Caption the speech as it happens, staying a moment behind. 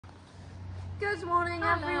Good morning,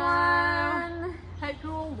 Hello. everyone. Hope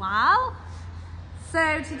you're all well.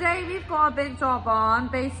 So today we've got a big job on.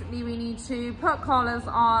 Basically, we need to put collars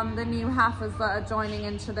on the new heifers that are joining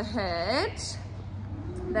into the herd.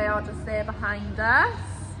 They are just there behind us.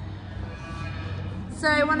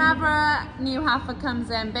 So whenever a new heifer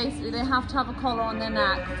comes in, basically they have to have a collar on their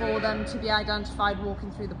neck for them to be identified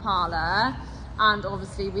walking through the parlour. And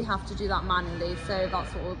obviously we have to do that manually, so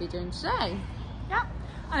that's what we'll be doing today. Yep.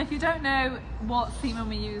 And if you don't know what semen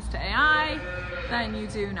we use to AI, then you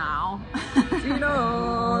do now. Do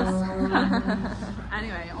yours.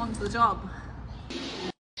 Anyway, on to the job.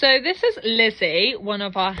 So this is Lizzie, one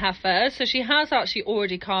of our heifers. So she has actually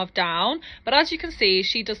already calved down, but as you can see,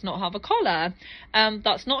 she does not have a collar.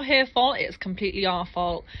 That's not her fault, it's completely our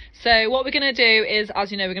fault. So what we're going to do is,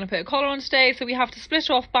 as you know, we're going to put a collar on today, so we have to split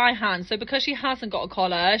her off by hand. So because she hasn't got a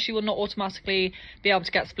collar, she will not automatically be able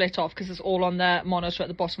to get split off because it's all on the monitor at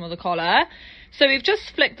the bottom of the collar. So we've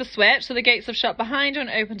just flicked the switch, so the gates have shut behind her and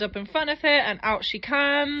opened up in front of her, and out she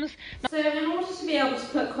comes. So in order to be able to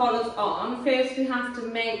put collars on, first we have to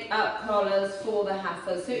make up collars for the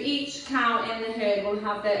heifers. So each cow in the herd will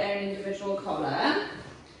have their own individual collar.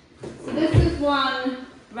 So this is one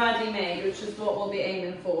ready-made, which is what we'll be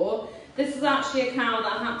aiming for. This is actually a cow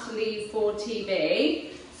that had to leave for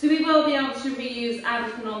TB. So we will be able to reuse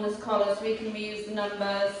everything on this collar, so we can reuse the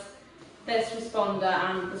numbers, this responder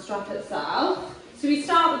and the strap itself. So we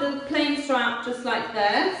start with a plain strap just like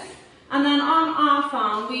this, and then on our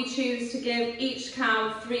farm we choose to give each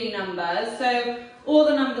cow 3 numbers. So all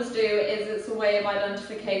the numbers do is it's a way of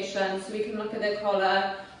identification, so we can look at their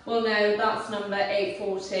collar, we'll know that's number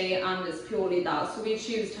 840 and it's purely that. So we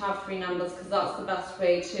choose to have 3 numbers because that's the best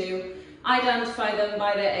way to identify them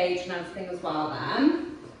by their age and everything as well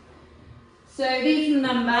then. So these are the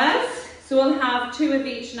numbers. So we'll have 2 of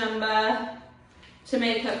each number to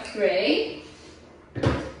make up 3.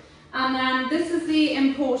 And then this is the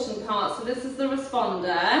important part. So this is the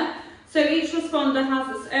responder. So each responder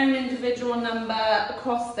has its own individual number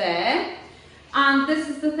across there. And this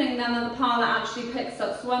is the thing then that the parlour actually picks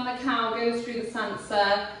up. So when the cow goes through the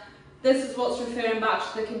sensor, this is what's referring back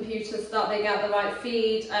to the computer so that they get the right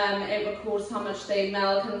feed. It records how much they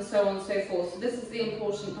milk and so on and so forth. So this is the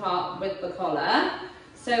important part with the collar.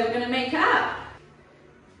 So we're going to make it up.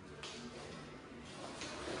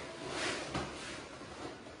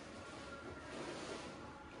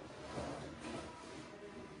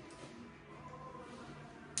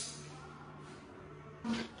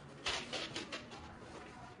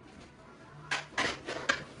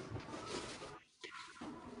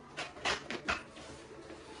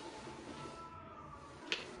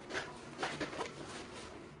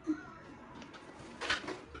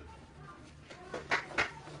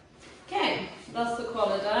 That's the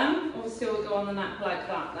collar done. Obviously we'll go on the neck like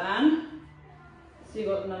that then. So you've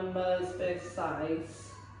got numbers both sides.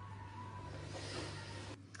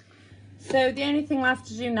 So the only thing left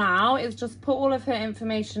to do now is just put all of her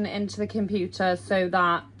information into the computer so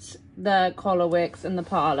that the collar works in the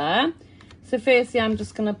parlour. So firstly I'm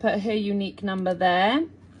just going to put her unique number there.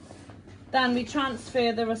 Then we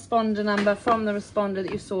transfer the responder number from the responder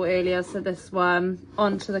that you saw earlier, so this one,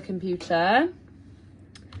 onto the computer.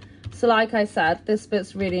 So like I said, this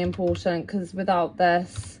bit's really important because without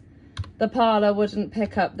this, the parlour wouldn't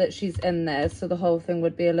pick up that she's in there, so the whole thing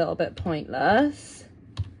would be a little bit pointless.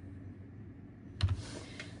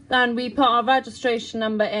 Then we put our registration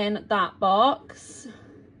number in that box.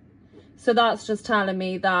 So that's just telling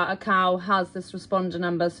me that a cow has this responder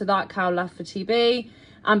number, so that cow left for TB,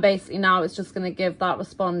 and basically now it's just going to give that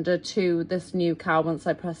responder to this new cow once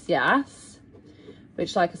I press yes.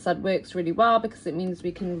 Which, like I said, works really well because it means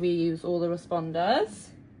we can reuse all the responders.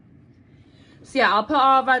 So yeah, I'll put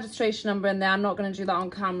our registration number in there. I'm not going to do that on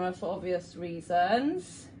camera for obvious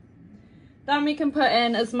reasons. Then we can put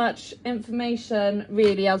in as much information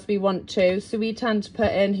really as we want to. So we tend to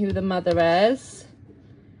put in who the mother is.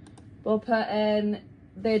 We'll put in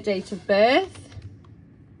their date of birth.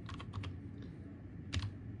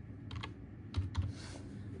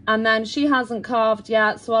 And then she hasn't calved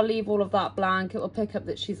yet, so I'll leave all of that blank. It will pick up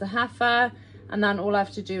that she's a heifer, and then all I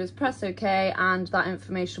have to do is press OK, and that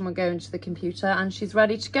information will go into the computer, and she's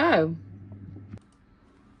ready to go.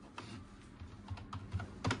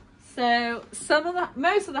 So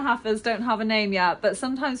most of the heifers don't have a name yet, but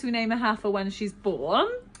sometimes we name a heifer when she's born.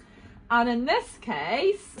 And in this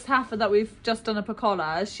case, this heifer that we've just done up a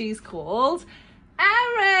collar, she's called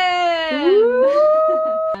Erin!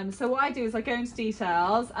 So what I do is I go into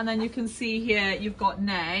details, and then you can see here you've got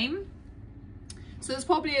name. So this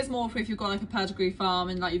probably is more for if you've got like a pedigree farm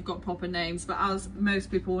and like you've got proper names, but as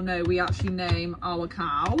most people will know, we actually name our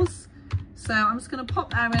cows. So I'm just going to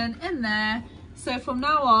pop Erin in there. So from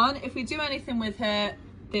now on, if we do anything with her,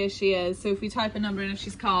 there she is. So if we type a number in, if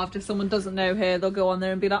she's calved, if someone doesn't know her, they'll go on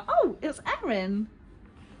there and be like, oh, it's Erin.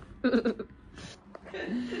 So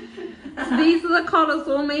these are the collars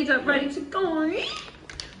all made up, ready to go.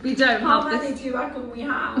 We don't have this. How many do you reckon we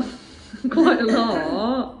have? Quite a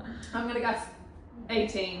lot. I'm going to guess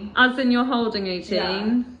 18. As in you're holding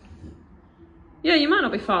 18? Yeah, you might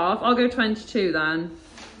not be far off. I'll go 22 then.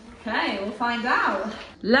 Okay, we'll find out.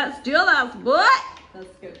 Let's do this, boy!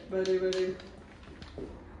 Let's get ready.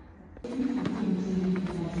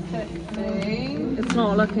 15. It's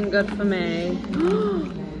not looking good for me.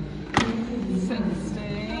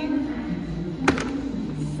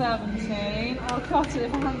 16. 17. Oh, got it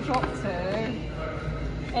if I hadn't dropped it.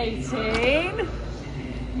 18.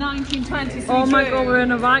 19, 20. So oh my god, we're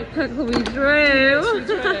in a right pickle. We drew.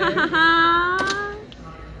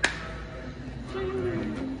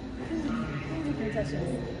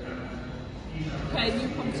 Okay, new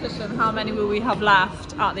competition. How many will we have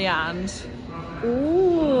left at the end?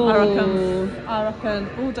 Ooh. I reckon.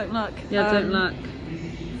 Oh, don't look. Yeah, don't look.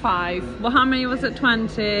 5. Well, how many was it?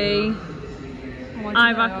 20.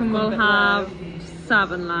 I reckon we'll have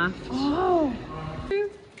 7 left. Oh.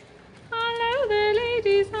 Hello there,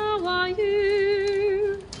 ladies. How are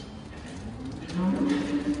you?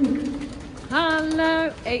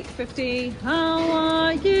 Hello, 8:50. how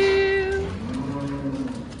are you?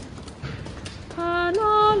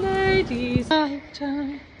 Hello, ladies.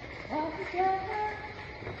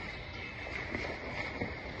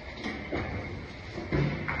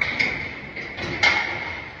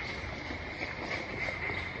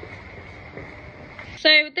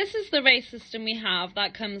 So this is the race system we have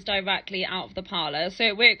that comes directly out of the parlour. So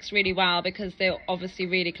it works really well because they're obviously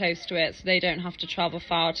really close to it, so they don't have to travel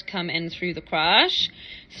far to come in through the crush.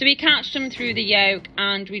 So we catch them through the yoke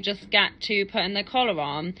and we just get to putting their collar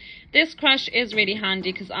on. This crush is really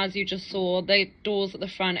handy because, as you just saw, the doors at the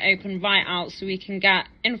front open right out so we can get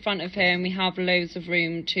in front of her and we have loads of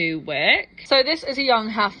room to work. So this is a young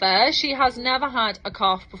heifer. She has never had a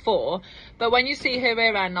calf before, but when you see her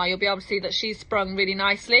rear end now, you'll be able to see that she's sprung really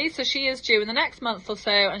nicely. So she is due in the next month or so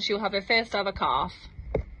and she'll have her first ever calf.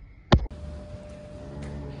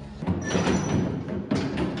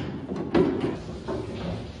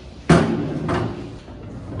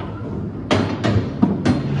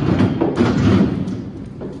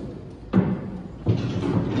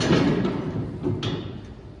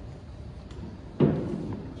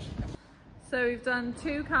 So we've done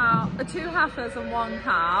two heifers and 1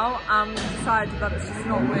 cow, and we've decided that it's just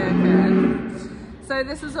not working. So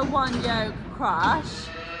this is a 1 yoke crush.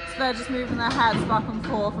 So they're just moving their heads back and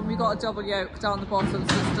forth, and we've got a double yoke down the bottom,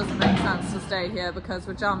 so it doesn't make sense to stay here because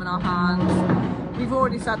we're jamming our hands. We've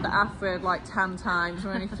already said the F word like 10 times,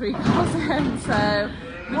 we're only 3 cows in, so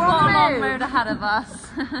we've got a long road ahead of us.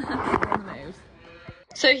 We're on the move.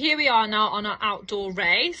 So here we are now on our outdoor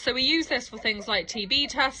race. So we use this for things like TB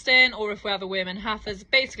testing, or if we have a women heifers,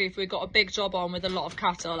 basically if we've got a big job on with a lot of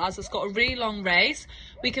cattle. As it's got a really long race,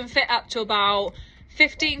 we can fit up to about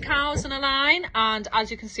 15 cows in a line, and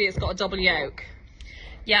as you can see, it's got a double yoke.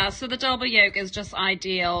 Yeah, so the double yoke is just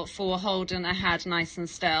ideal for holding her head nice and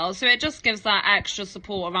still. So it just gives that extra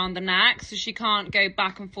support around the neck, so she can't go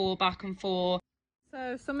back and forth, back and forth.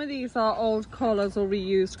 So some of these are old collars or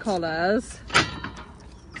reused collars.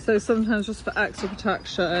 So sometimes just for extra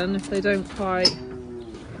protection, if they don't quite,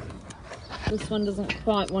 this one doesn't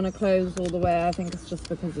quite want to close all the way. I think it's just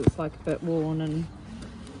because it's like a bit worn and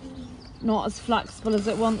not as flexible as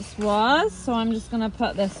it once was. So I'm just going to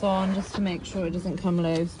put this on just to make sure it doesn't come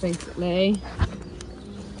loose, basically.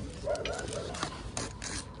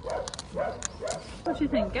 What do you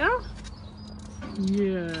think, girl?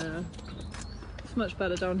 Yeah. It's much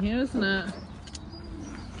better down here, isn't it?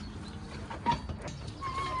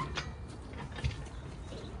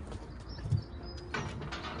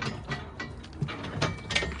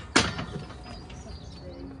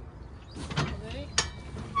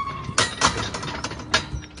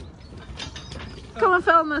 Come and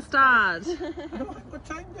film us, Dad. What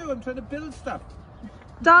time do? I'm trying to build stuff.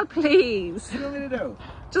 Dad, please. What do you want me to do?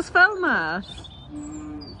 Just film us.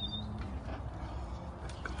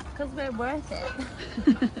 Because we're worth it. I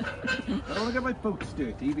don't want to get my boots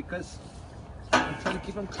dirty because I'm trying to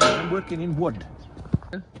keep them clean. I'm working in wood.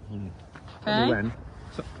 Okay.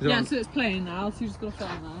 So it's playing now, so you just got to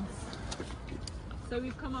film us. So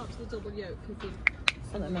we've come up to the double yoke because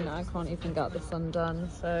at the minute I can't even get this undone,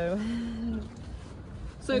 so...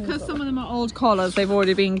 So because some of them are old collars, they've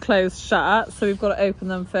already been closed shut, so we've got to open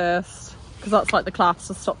them first, because that's like the clasp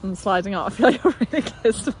to stop them sliding out. I feel like you're really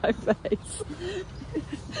close to my face.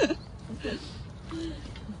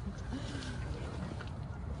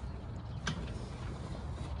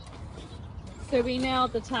 So we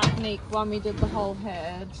nailed the technique when we did the whole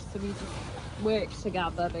herd. So we just worked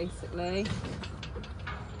together basically.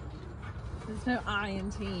 There's no I in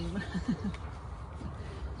team.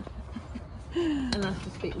 Unless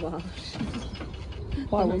you speak Welsh.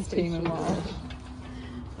 Why was team in Welsh?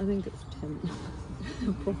 I think it's Tim.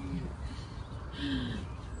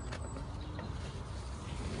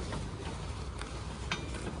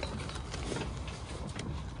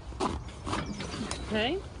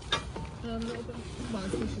 Okay. A little bit, well, I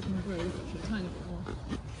think she's going to grow a tiny bit more.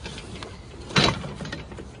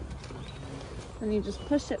 And you just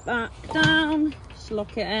push it back down, just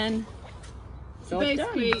lock it in. So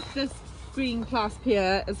basically, this green clasp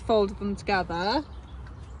here is folded them together.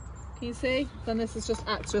 Can you see? Then this is just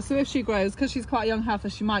extra. So if she grows, because she's quite a young heifer,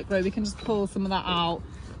 she might grow. We can just pull some of that out.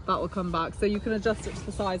 That will come back. So you can adjust it to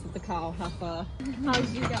the size of the cow heifer. How did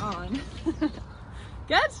you get on?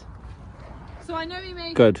 Good? So I know we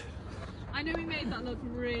made Good. I know we made that look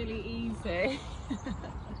really easy.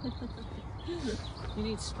 You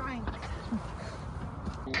need strength.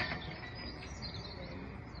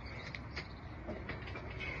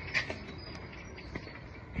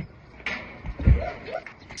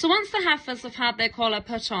 So once the heifers have had their collar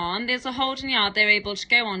put on, there's a holding yard they're able to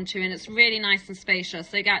go onto, and it's really nice and spacious.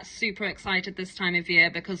 They get super excited this time of year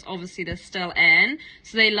because obviously they're still in,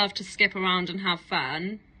 so they love to skip around and have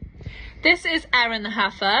fun. This is Erin the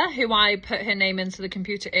heifer, who I put her name into the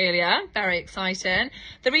computer earlier. Very exciting.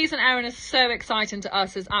 The reason Erin is so exciting to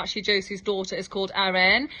us is actually Josie's daughter is called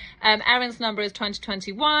Erin. Erin's number is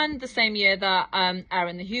 2021, the same year that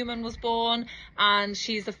Erin the human was born. And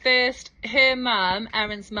she's the first, her mum,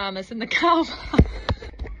 Erin's mum, is in the cow.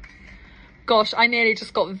 Gosh, I nearly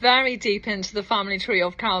just got very deep into the family tree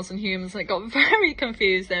of cows and humans and it got very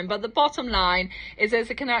confusing. But the bottom line is there's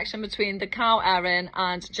a connection between the cow Erin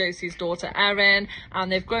and Josie's daughter Erin,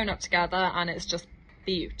 and they've grown up together and it's just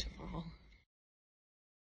beautiful.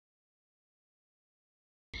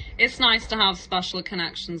 It's nice to have special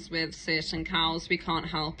connections with certain cows. We can't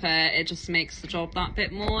help it. It just makes the job that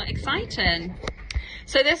bit more exciting.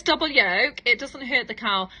 So this double yoke, it doesn't hurt the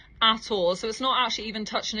cow at all. So it's not actually even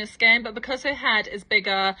touching her skin, but because her head is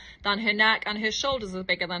bigger than her neck and her shoulders are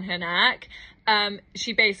bigger than her neck,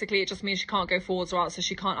 she basically, it just means she can't go forwards or out, so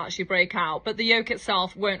she can't actually break out. But the yoke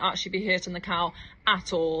itself won't actually be hurting the cow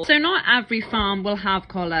at all. So not every farm will have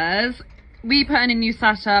collars. We put in a new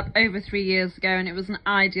setup over 3 years ago and it was an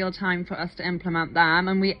ideal time for us to implement them,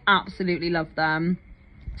 and we absolutely love them.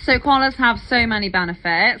 So collars have so many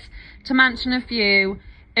benefits. To mention a few,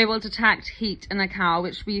 it will detect heat in a cow,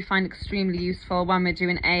 which we find extremely useful when we're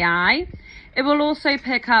doing AI. It will also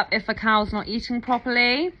pick up if a cow's not eating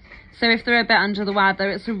properly. So if they're a bit under the weather,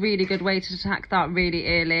 it's a really good way to detect that really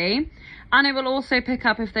early. And it will also pick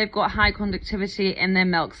up if they've got high conductivity in their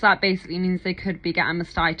milk. So that basically means they could be getting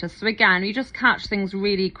mastitis. So again, you just catch things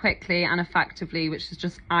really quickly and effectively, which is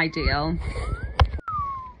just ideal.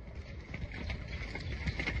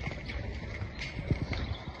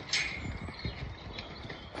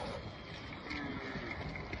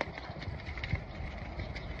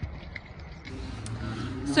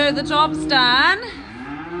 So the job's done.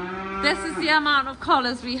 This is the amount of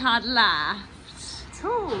collars we had left.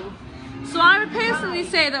 Cool. So I would personally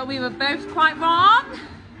say that we were both quite wrong.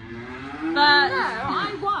 But no,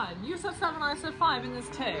 I won. You said 7, I said 5 in this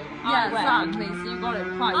too. Yeah, exactly. So you got it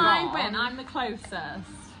quite wrong. I win. I'm the closest.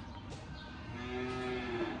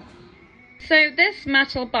 So this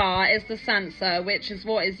metal bar is the sensor, which is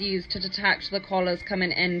what is used to detect the collars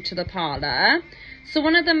coming into the parlour. So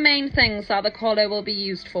one of the main things that the collar will be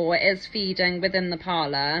used for is feeding within the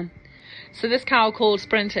parlour. So this cow called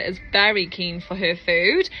Sprinter is very keen for her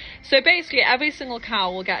food. So basically every single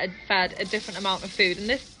cow will get fed a different amount of food, and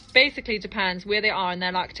this basically depends where they are in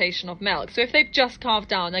their lactation of milk. So if they've just calved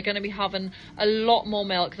down, they're going to be having a lot more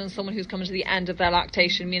milk than someone who's coming to the end of their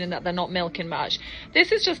lactation, meaning that they're not milking much.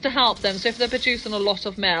 This is just to help them. So if they're producing a lot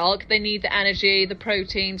of milk, they need the energy, the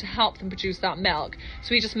protein to help them produce that milk. So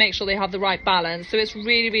we just make sure they have the right balance. So it's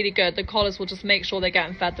really, really good. The collars will just make sure they're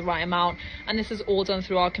getting fed the right amount. And this is all done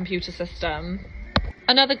through our computer system.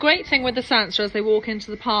 Another great thing with the sensor as they walk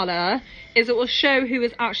into the parlour is it will show who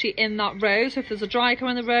is actually in that row. So if there's a dry cow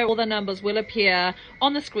in the row, all their numbers will appear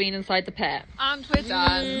on the screen inside the pit. And we're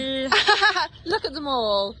done. Look at them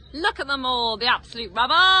all. Look at them all. The absolute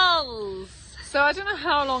rebels. So I don't know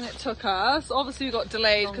how long it took us. Obviously we got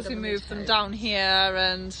delayed because we moved them down here,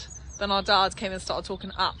 and then our dad came and started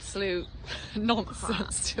talking absolute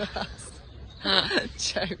nonsense to us.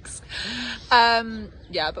 Jokes.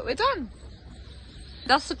 Yeah, but we're done.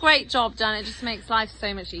 That's a great job done. It just makes life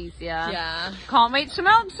so much easier. Yeah. Can't wait to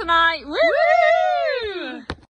milk tonight. Woo!